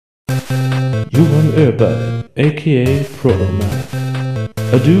Johan Öberg, aka Protoman.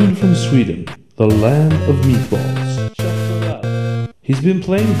 A dude from Sweden, the land of meatballs. He's been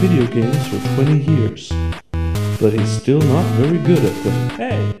playing video games for 20 years, but he's still not very good at them.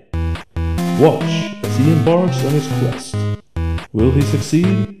 Hey! Watch as he embarks on his quest. Will he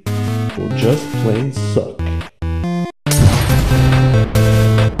succeed, or just plain suck?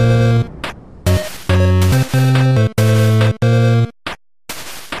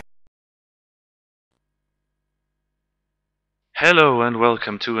 Hello and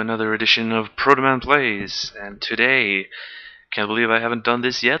welcome to another edition of Protoman Plays, and today, can't believe I haven't done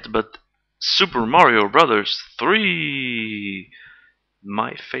this yet, but Super Mario Brothers 3!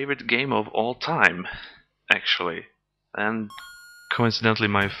 My favorite game of all time, actually, and coincidentally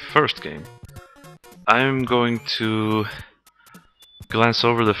my first game. I'm going to glance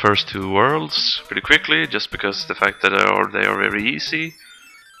over the first two worlds pretty quickly, just because the fact that they are very easy.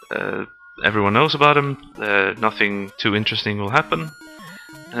 Everyone knows about them. Nothing too interesting will happen.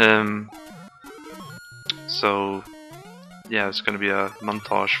 So yeah, it's gonna be a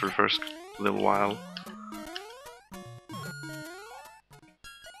montage for the first little while.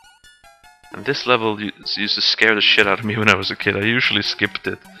 And this level used to scare the shit out of me when I was a kid. I usually skipped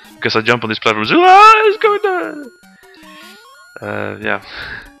it because I jump on these platforms. Ah, it's going down. Yeah.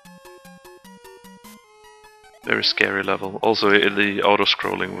 Very scary level. Also, the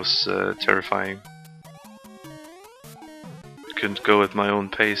auto-scrolling was terrifying. Couldn't go at my own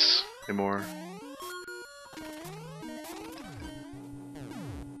pace anymore.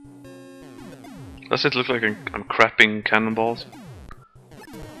 Does it look like I'm crapping cannonballs?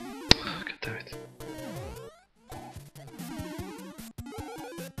 God damn it.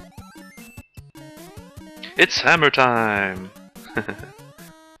 It's hammer time!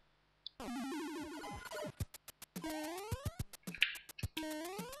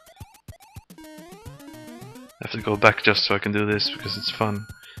 I have to go back just so I can do this because it's fun.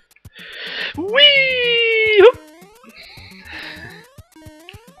 Whee!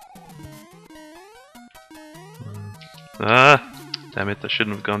 Ah! Damn it, I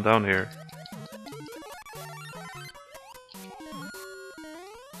shouldn't have gone down here.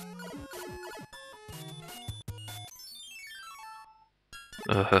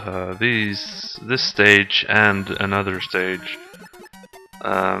 This stage and another stage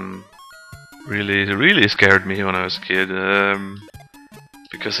really scared me when I was a kid,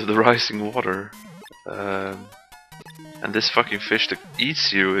 because of the rising water, and this fucking fish that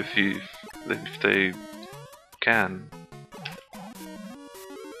eats you if they can.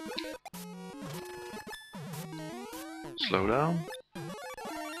 Slow down.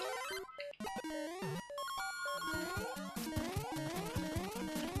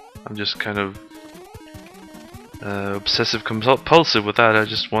 I'm just kind of obsessive compulsive with that. I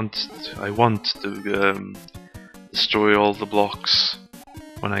want to destroy all the blocks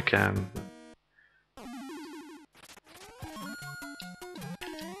when I can.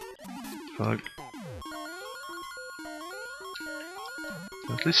 Fuck.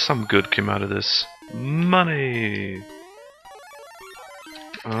 At least some good came out of this. Money!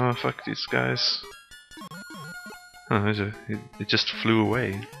 Oh, fuck these guys. Oh, it just flew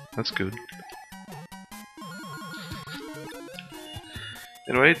away. That's good.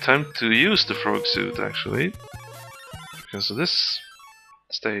 Anyway, time to use the frog suit, actually, because of this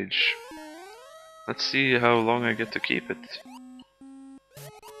stage. Let's see how long I get to keep it.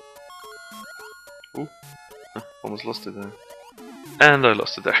 Ooh, almost lost it there. And I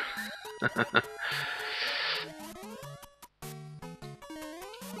lost it there.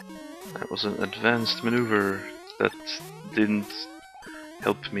 That was an advanced maneuver that didn't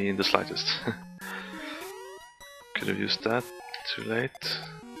help me in the slightest. Could have used that. Too late.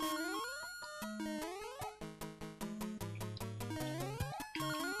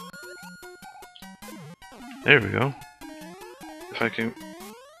 There we go. If I can...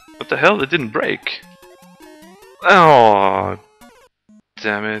 What the hell? It didn't break! Oh,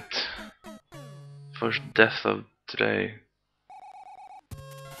 damn it. First death of today.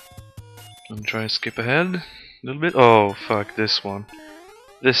 I'm trying to skip ahead a little bit. Oh, fuck this one.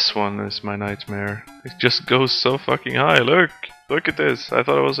 This one is my nightmare. It just goes so fucking high. Look at this. I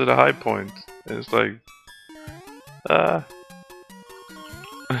thought I was at a high point. It's like, oh,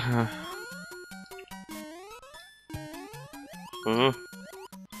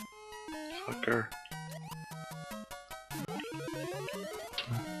 fucker.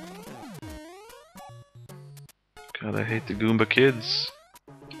 God, I hate the Goomba kids.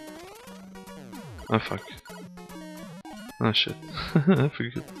 Oh fuck. Oh shit. I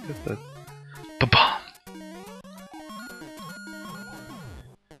forget that. Ba-bam!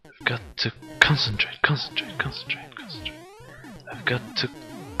 got to concentrate, concentrate, concentrate, concentrate. I've got to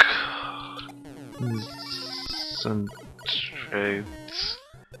concentrate.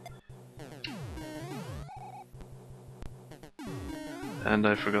 And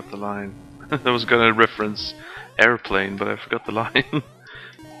I forgot the line. I was gonna reference Airplane, but I forgot the line.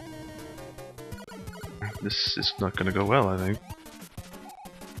 This is not gonna go well, I think.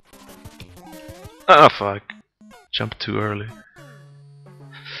 Ah, fuck. Jumped too early.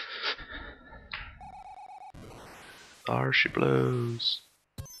 There she blows.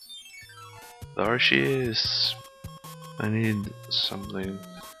 There she is. I need something.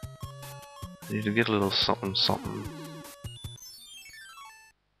 I need to get a little something something.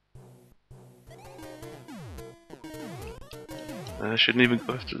 I shouldn't even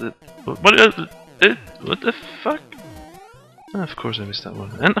go after the... What the fuck? Oh, of course I missed that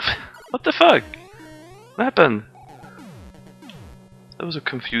one. And what the fuck? What happened? That was a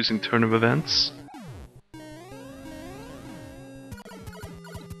confusing turn of events.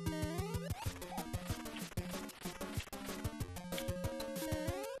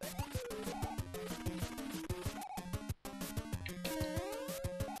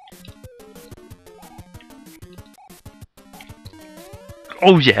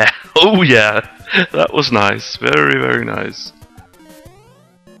 Oh yeah! Oh yeah! That was nice. Very, very nice.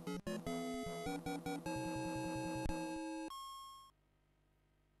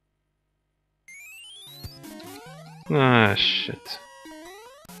 Ah, shit.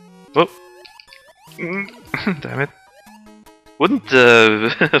 Oh! Damn it. Wouldn't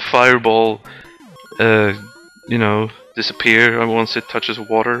the fireball, you know, disappear once it touches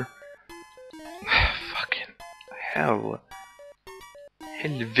water? Fucking hell.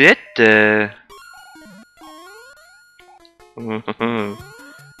 Helvete!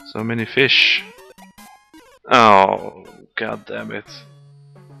 So many fish. Oh, god damn it.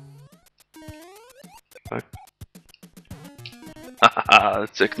 Fuck. Haha,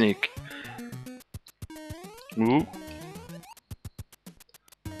 technique. Ooh.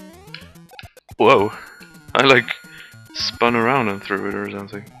 Whoa. I like spun around and threw it or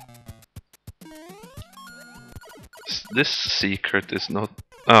something. This secret is not...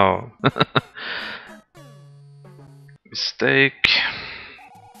 Oh. Mistake.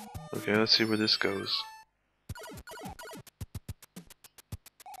 Okay, let's see where this goes.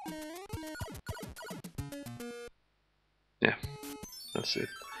 Yeah, that's it.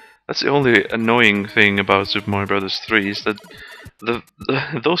 That's the only annoying thing about Super Mario Bros. 3 is that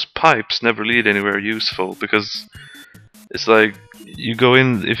those pipes never lead anywhere useful, because it's like you go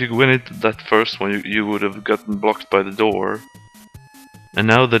in, if you went into that first one you would have gotten blocked by the door, and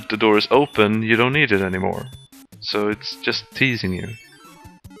now that the door is open you don't need it anymore, so it's just teasing you.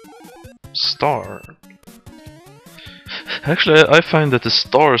 Star. Actually I find that the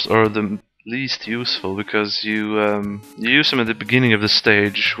stars are the least useful, because you use them at the beginning of the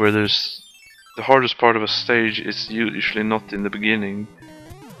stage, where there's the hardest part of a stage is usually not in the beginning,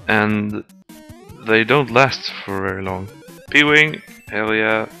 and they don't last for very long. P-Wing, hell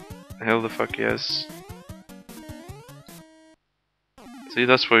yeah, hell the fuck yes. See,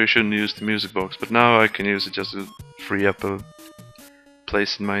 that's why you shouldn't use the music box, but now I can use it just to free up a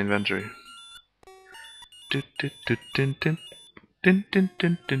place in my inventory.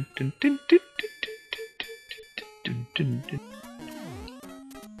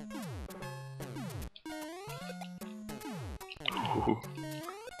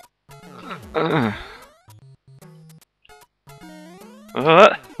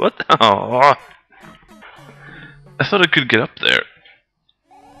 What? Oh, I thought I could get up there.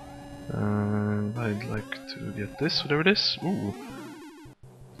 I'd like to get this, whatever it is. Ooh.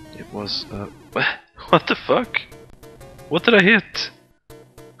 It was, what the fuck? What did I hit?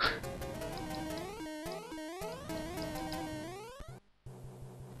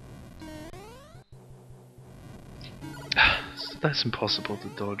 That's impossible to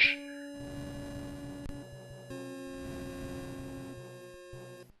dodge.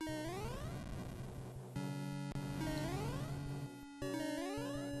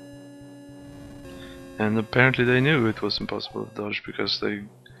 And apparently they knew it was impossible to dodge, because they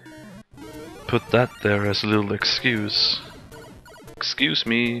put that there as a little excuse. Excuse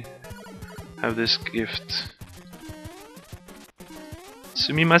me, have this gift.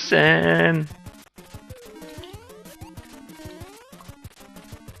 Sumimasen!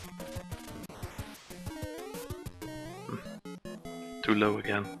 Too low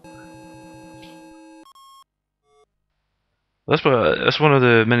again. That's one of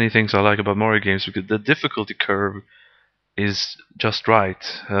the many things I like about Mario games, because the difficulty curve is just right.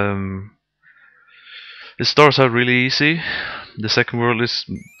 It starts out really easy. The second world is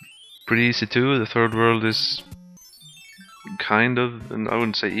pretty easy too. The third world is kind of, and I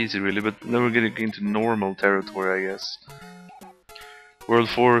wouldn't say easy really, but now we're getting into normal territory, I guess. World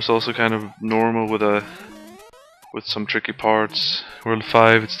 4 is also kind of normal with some tricky parts. World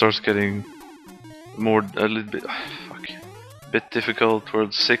 5 it starts getting more a little bit bit difficult.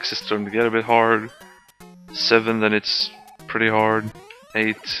 World 6 is starting to get a bit hard. 7 then it's pretty hard.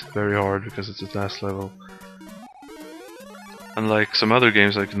 8 very hard because it's its last level. Unlike some other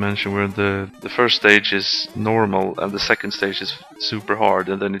games I could mention where the first stage is normal and the second stage is super hard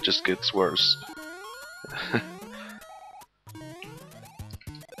and then it just gets worse.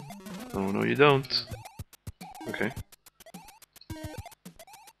 Oh no you don't. Okay.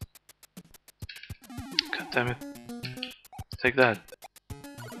 God damn it. Take that.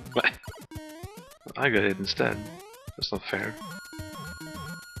 What? I got hit instead. That's not fair.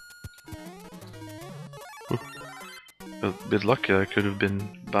 A bit lucky I could have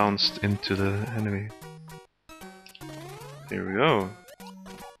been bounced into the enemy. Here we go.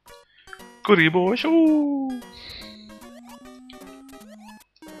 Goody boys! Ooh!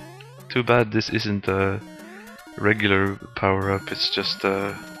 Too bad this isn't a regular power-up, it's just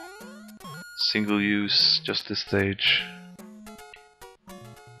a single use, just this stage.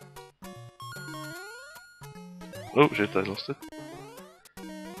 Oh shit, I lost it.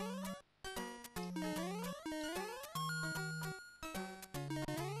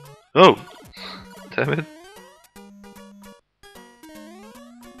 Oh! Damn it.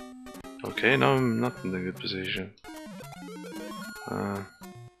 Okay, now I'm not in a good position. I'm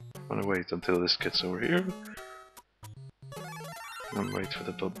gonna wait until this gets over here. And wait for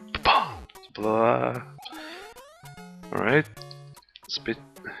the blah. Alright. Spit.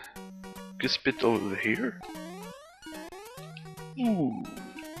 Get spit over here. Ooh.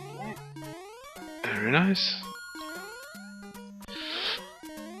 Very nice.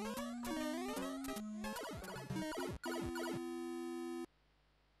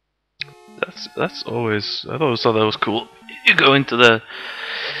 That's always, I always thought that was cool. You go into the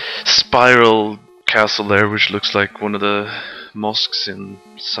spiral castle there, which looks like one of the mosques in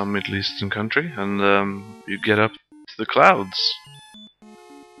some Middle Eastern country, and you get up to the clouds,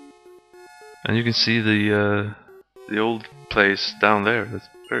 and you can see the old place down there. That's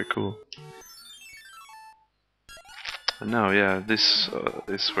very cool. And now, yeah, this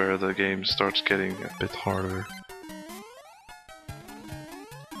is where the game starts getting a bit harder.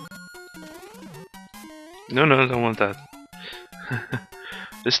 No, I don't want that.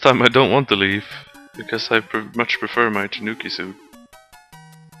 This time I don't want to leave, because I much prefer my Tanuki suit.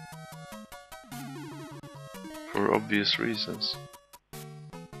 For obvious reasons.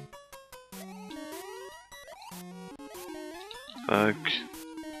 Fuck.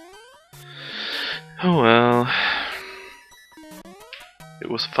 Oh well. It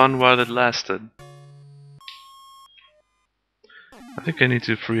was fun while it lasted. I think I need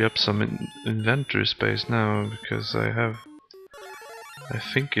to free up some inventory space now, because I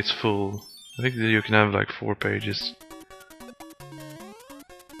think it's full. I think that you can have like 4 pages.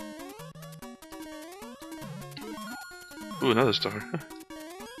 Ooh, another star.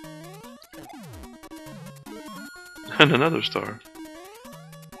 And another star.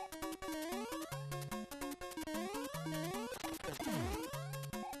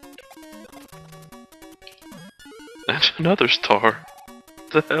 And another star.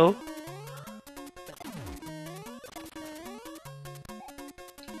 What the hell?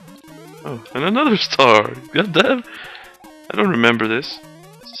 Oh, and another star. God damn. I don't remember this.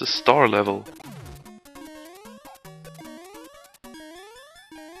 It's a star level.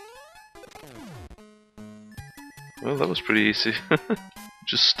 Well, that was pretty easy.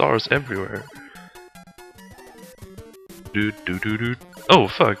 Just stars everywhere. Oh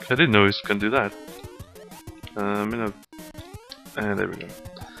fuck! I didn't know he was gonna do that. And there we go.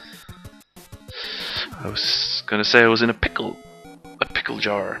 I was gonna say I was in a pickle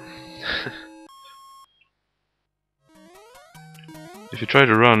jar. If you try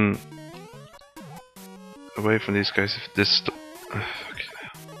to run away from these guys, if this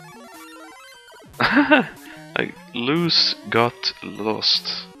like Luz got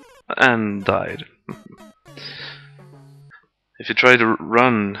lost and died. If you try to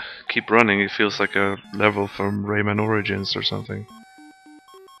run, keep running, it feels like a level from Rayman Origins or something.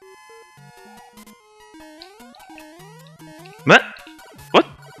 What? What?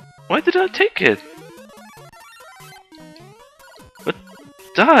 Why did I take it? What?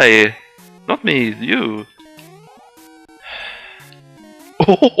 Die! Not me, you!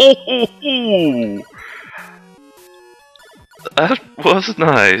 Oh, that was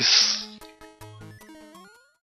nice!